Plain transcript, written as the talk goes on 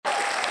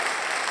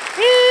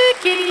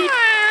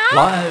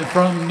Live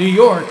from New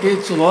York,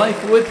 it's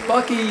Life with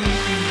Bucky.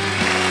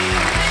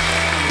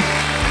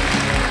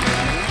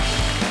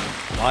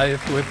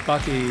 Life with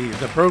Bucky,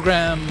 the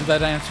program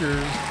that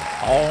answers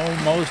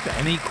almost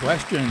any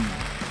question.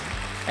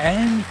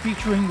 And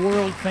featuring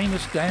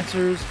world-famous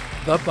dancers,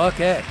 the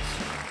Buckettes,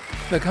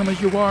 the Come As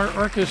You Are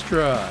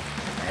Orchestra,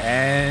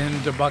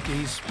 and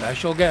Bucky's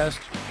special guest,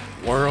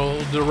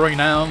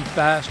 world-renowned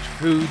fast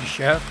food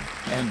chef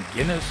and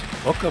Guinness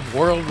Book of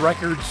World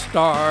Records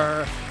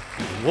star,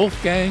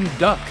 Wolfgang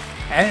Duck,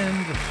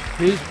 and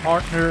his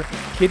partner,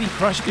 Kitty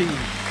Crusty.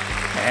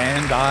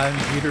 And I'm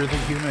Peter the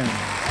Human.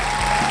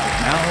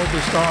 Now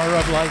the star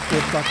of Life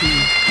with Bucky,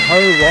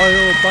 her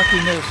royal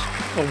Buckiness,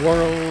 the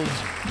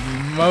world's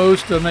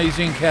most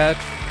amazing cat,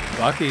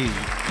 Bucky.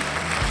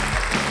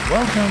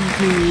 Welcome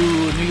to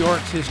New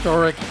York's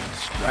historic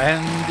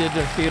Stranded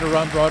Theater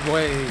on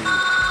Broadway.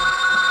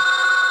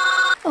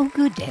 Oh,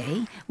 good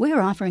day. We're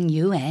offering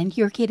you and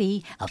your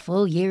kitty a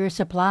full year's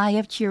supply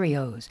of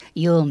Cheerios.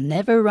 You'll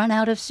never run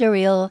out of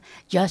cereal.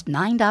 Just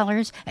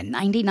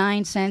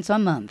 $9.99 a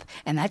month.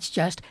 And that's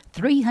just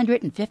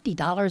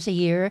 $350 a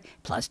year,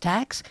 plus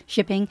tax,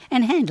 shipping,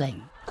 and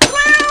handling.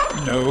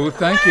 No,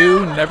 thank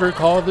you. Never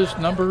call this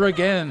number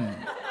again.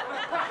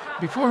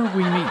 Before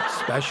we meet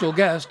special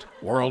guest,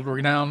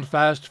 world-renowned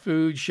fast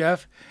food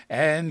chef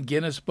and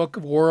Guinness Book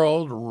of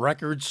World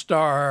Records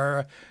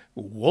star,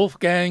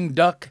 Wolfgang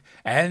Duck,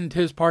 and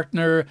his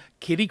partner,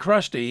 Kitty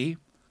Crusty,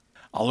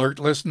 alert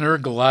listener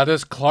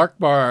Gladys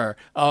Clarkbar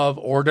of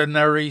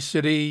Ordinary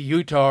City,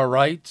 Utah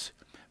writes,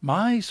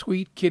 "My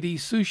sweet kitty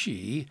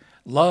Sushi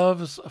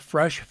loves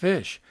fresh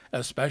fish,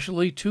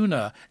 especially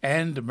tuna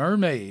and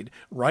mermaid,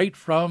 right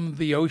from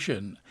the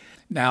ocean.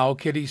 Now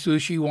Kitty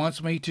Sushi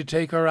wants me to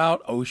take her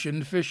out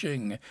ocean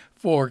fishing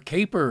for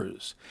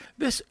capers.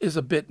 This is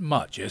a bit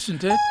much,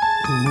 isn't it?"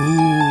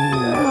 Ooh.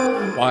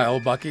 While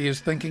Bucky is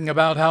thinking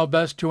about how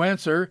best to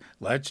answer,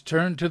 let's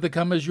turn to the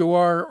Come As You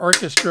Are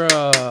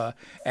Orchestra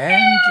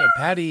and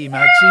Patty,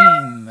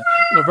 Maxine,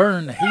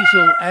 Laverne,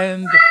 Hazel,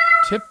 and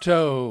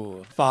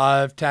Tiptoe,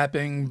 5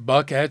 tapping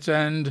Buckettes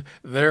and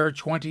their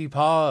 20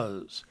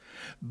 paws.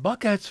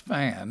 Buckettes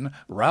fan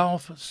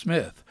Ralph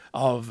Smith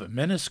of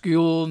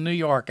Minuscule, New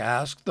York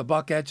asked the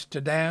Buckettes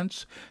to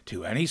dance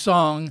to any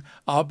song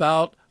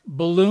about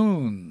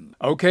balloon.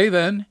 Okay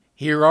then,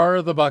 here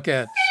are the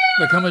Buckettes.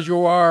 The Come As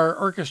You Are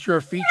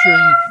Orchestra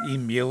featuring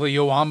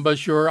Emilio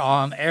Ambassador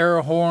on air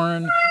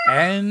horn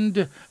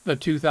and the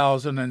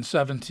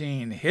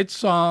 2017 hit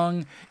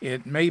song,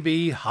 It May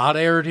Be Hot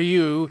Air to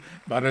You,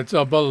 but It's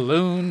a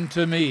Balloon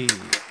to Me.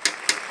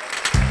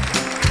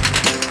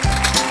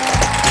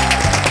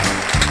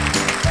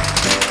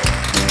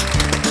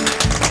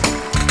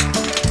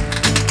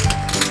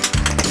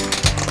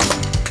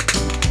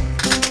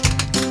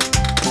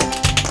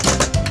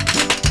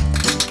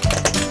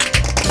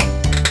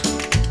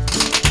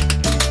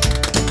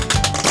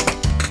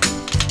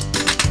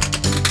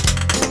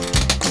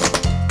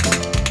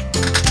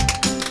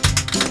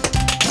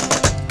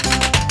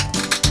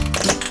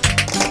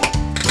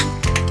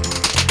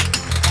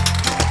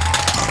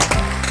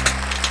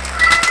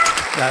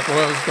 That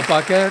was the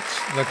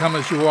Buckettes, the Come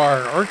As You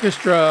Are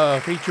Orchestra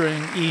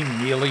featuring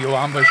Emilio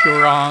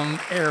Ambassador on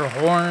air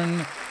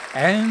horn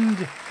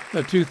and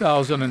the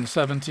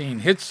 2017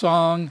 hit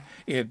song,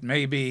 It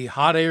May Be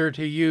Hot Air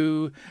to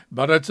You,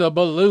 but It's a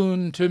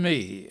Balloon to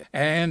Me.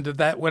 And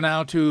that went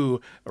out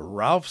to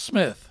Ralph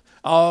Smith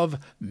of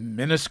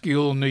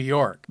Minuscule, New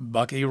York.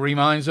 Bucky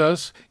reminds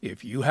us,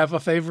 if you have a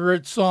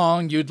favorite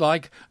song you'd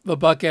like the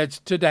Buckettes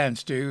to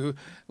dance to,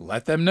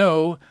 let them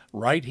know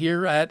right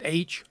here at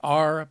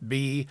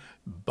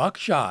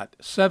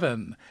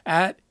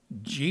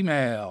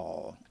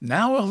HRBBuckshot7@gmail.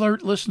 Now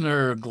alert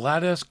listener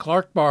Gladys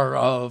Clarkbar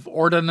of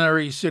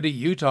Ordinary City,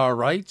 Utah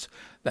writes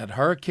that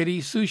her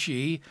kitty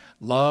Sushi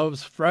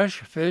loves fresh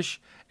fish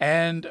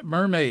and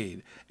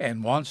mermaid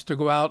and wants to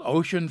go out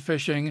ocean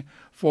fishing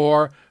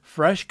for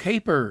fresh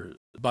capers.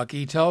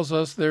 Bucky tells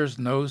us there's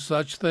no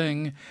such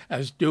thing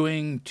as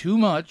doing too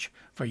much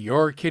for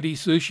your kitty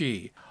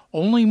Sushi.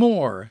 Only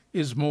more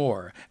is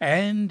more,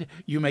 and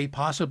you may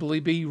possibly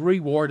be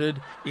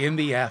rewarded in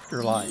the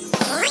afterlife.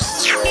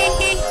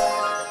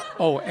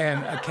 Oh,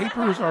 and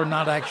capers are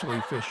not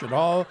actually fish at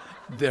all.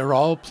 They're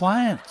all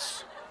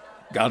plants.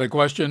 Got a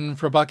question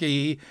for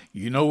Bucky?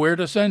 You know where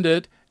to send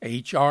it.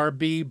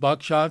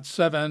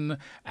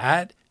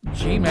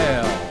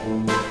 HRBBuckshot7@gmail.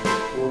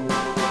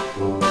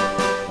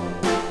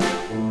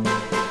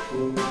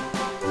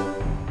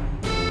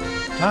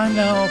 Time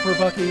now for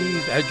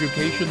Bucky's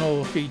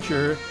educational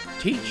feature,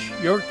 Teach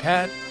Your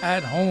Cat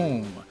at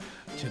Home.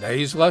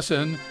 Today's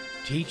lesson,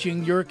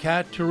 teaching your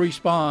cat to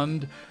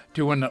respond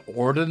to an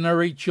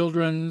ordinary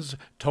children's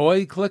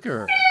toy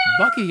clicker.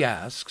 Bucky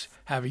asks,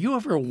 have you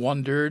ever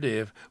wondered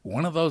if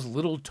one of those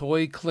little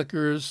toy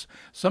clickers,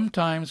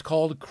 sometimes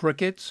called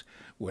crickets,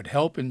 would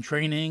help in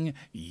training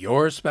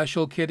your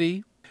special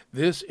kitty?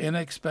 This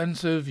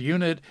inexpensive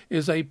unit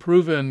is a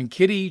proven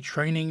kitty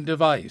training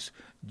device.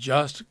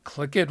 Just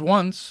click it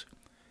once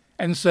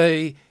and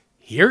say,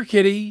 "Here,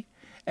 kitty,"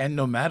 and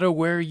no matter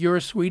where your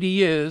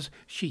sweetie is,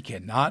 she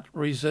cannot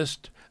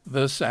resist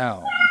the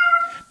sound.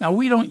 Now,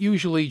 we don't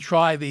usually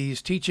try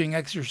these teaching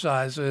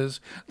exercises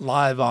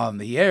live on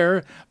the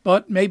air,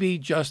 but maybe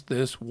just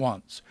this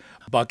once.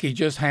 Bucky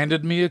just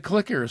handed me a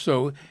clicker,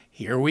 so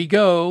here we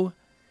go.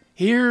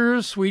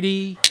 Here,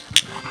 sweetie.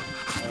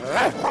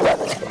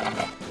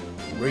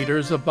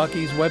 Readers of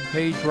Bucky's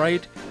webpage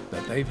write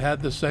that they've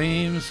had the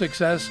same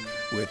success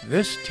with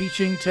this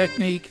teaching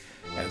technique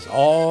as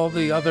all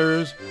the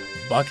others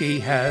Bucky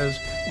has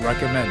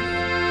recommended.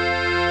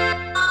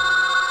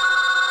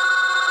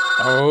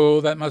 Oh,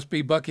 that must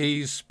be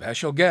Bucky's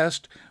special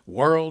guest,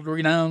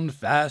 world-renowned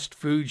fast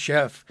food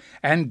chef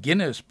and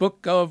Guinness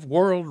Book of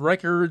World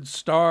Records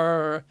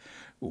star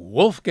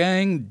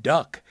Wolfgang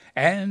Duck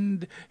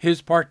and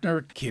his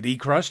partner Kitty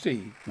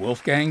Crusty.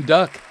 Wolfgang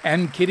Duck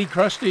and Kitty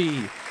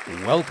Crusty,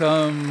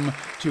 welcome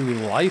to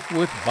Life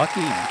with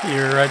Bucky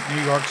here at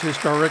New York's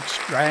historic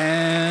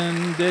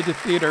Stranded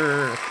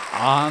Theater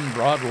on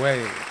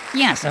Broadway.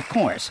 Yes, of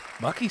course.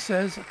 Bucky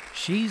says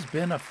she's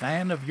been a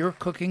fan of your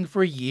cooking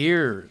for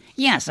years.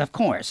 Yes, of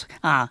course.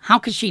 How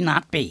could she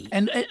not be?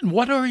 And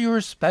what are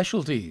your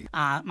specialties?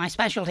 My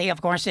specialty, of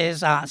course,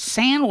 is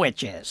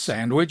sandwiches.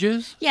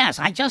 Sandwiches? Yes,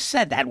 I just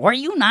said that. Were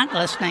you not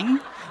listening?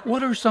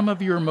 What are some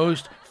of your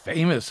most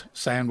famous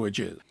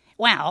sandwiches?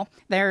 Well,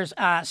 there's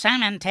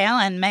salmon tail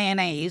and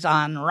mayonnaise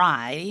on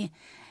rye.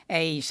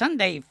 A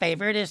Sunday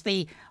favorite is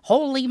the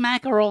holy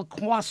mackerel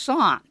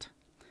croissant,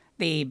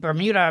 the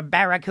Bermuda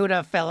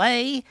barracuda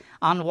fillet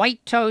on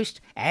white toast,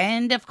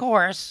 and of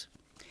course,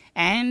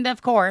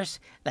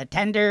 the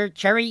tender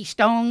cherry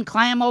stone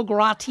clam au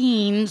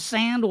gratin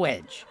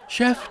sandwich.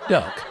 Chef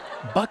Duck,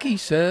 Bucky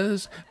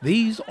says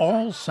these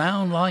all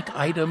sound like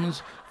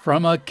items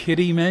from a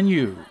kitty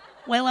menu.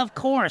 Well, of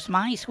course,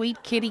 my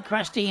sweet Kitty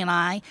Crusty and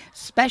I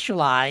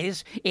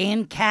specialize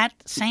in cat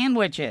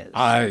sandwiches.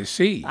 I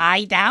see.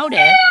 I doubt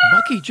it.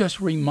 Bucky just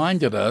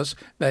reminded us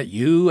that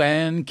you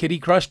and Kitty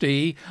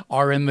Crusty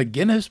are in the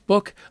Guinness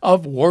Book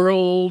of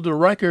World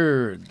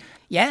Records.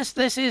 Yes,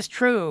 this is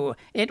true.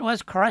 It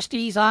was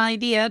Krusty's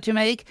idea to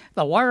make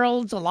the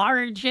world's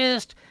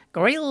largest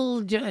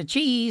grilled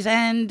cheese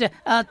and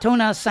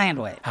tuna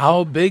sandwich.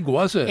 How big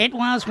was it? It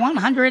was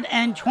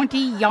 120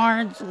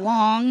 yards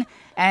long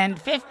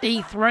and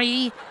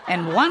 53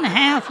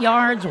 1/2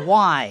 yards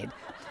wide.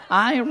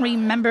 I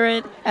remember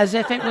it as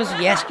if it was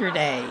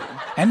yesterday.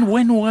 And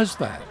when was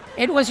that?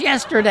 It was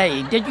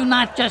yesterday. Did you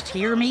not just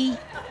hear me?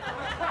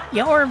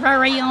 Your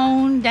very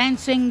own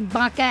dancing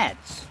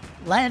buckettes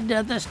led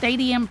the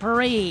stadium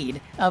parade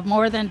of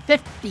more than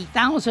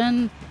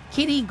 50,000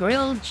 Kitty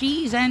grilled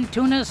cheese and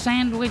tuna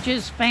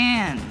sandwiches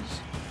fans,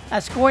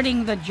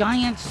 escorting the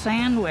giant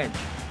sandwich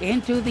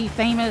into the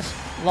famous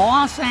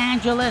Los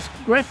Angeles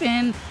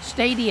Griffin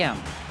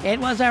Stadium. It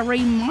was a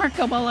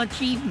remarkable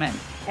achievement,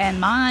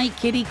 and my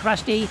Kitty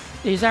Crusty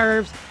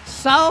deserves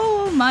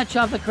so much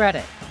of the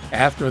credit.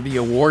 After the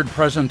award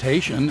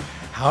presentation,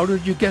 how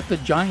did you get the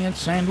giant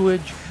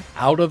sandwich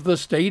out of the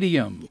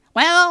stadium?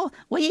 Well,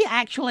 we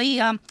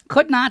actually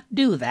could not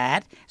do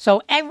that,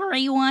 so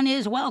everyone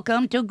is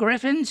welcome to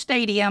Griffin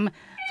Stadium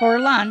for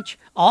lunch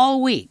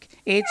all week.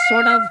 It's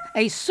sort of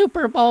a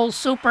Super Bowl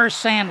super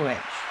sandwich.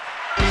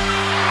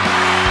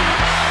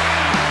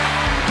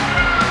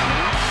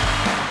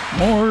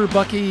 More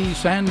Bucky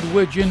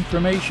sandwich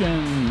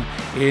information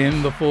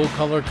in the full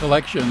color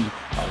collection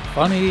of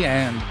funny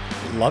and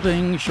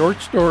loving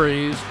short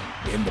stories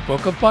in the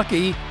Book of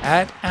Bucky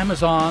at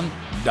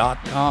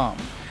Amazon.com.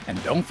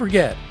 And don't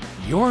forget,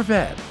 your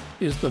vet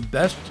is the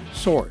best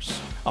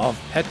source of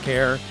pet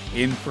care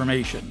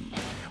information.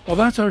 Well,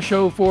 that's our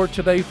show for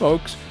today,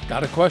 folks.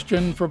 Got a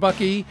question for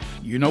Bucky?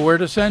 You know where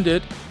to send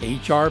it.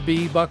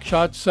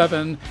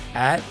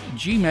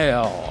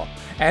 hrbbuckshot7@gmail.com.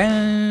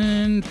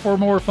 And for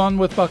more fun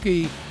with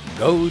Bucky,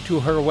 go to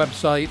her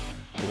website,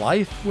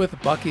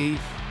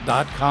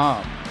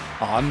 lifewithbucky.com.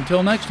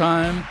 Until next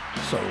time,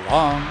 so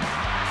long.